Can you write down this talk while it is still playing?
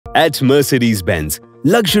At Mercedes-Benz,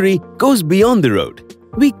 luxury goes beyond the road.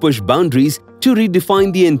 We push boundaries to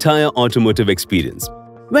redefine the entire automotive experience.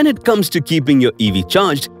 When it comes to keeping your EV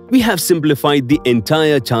charged, we have simplified the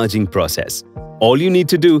entire charging process. All you need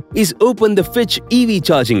to do is open the Fitch EV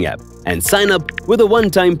charging app and sign up with a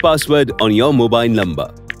one-time password on your mobile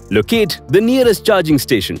number. Locate the nearest charging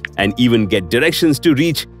station and even get directions to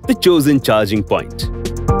reach the chosen charging point.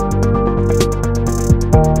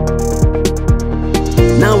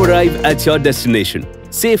 Now arrive at your destination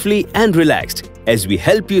safely and relaxed as we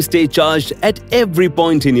help you stay charged at every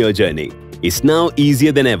point in your journey. It's now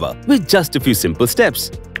easier than ever with just a few simple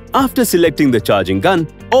steps. After selecting the charging gun,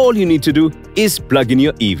 all you need to do is plug in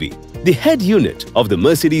your EV. The head unit of the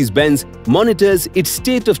Mercedes-Benz monitors its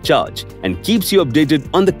state of charge and keeps you updated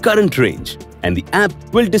on the current range. And the app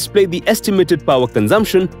will display the estimated power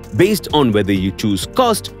consumption based on whether you choose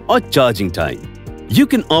cost or charging time. You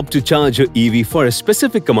can opt to charge your EV for a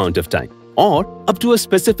specific amount of time or up to a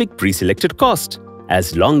specific pre-selected cost.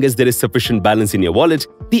 As long as there is sufficient balance in your wallet,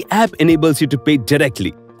 the app enables you to pay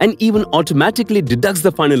directly and even automatically deducts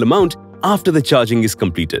the final amount after the charging is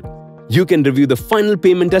completed. You can review the final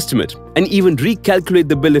payment estimate and even recalculate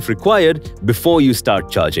the bill if required before you start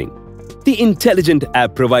charging. The intelligent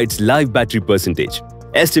app provides live battery percentage,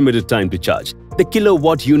 estimated time to charge, the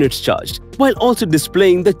kilowatt units charged, while also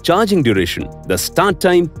displaying the charging duration, the start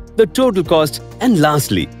time, the total cost, and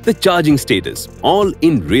lastly, the charging status, all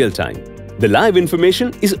in real time. The live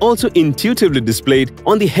information is also intuitively displayed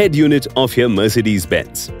on the head unit of your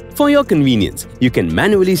Mercedes-Benz. For your convenience, you can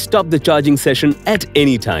manually stop the charging session at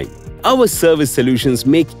any time. Our service solutions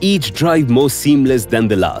make each drive more seamless than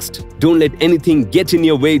the last. Don't let anything get in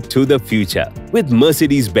your way to the future with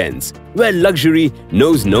Mercedes-Benz, where luxury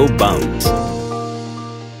knows no bounds.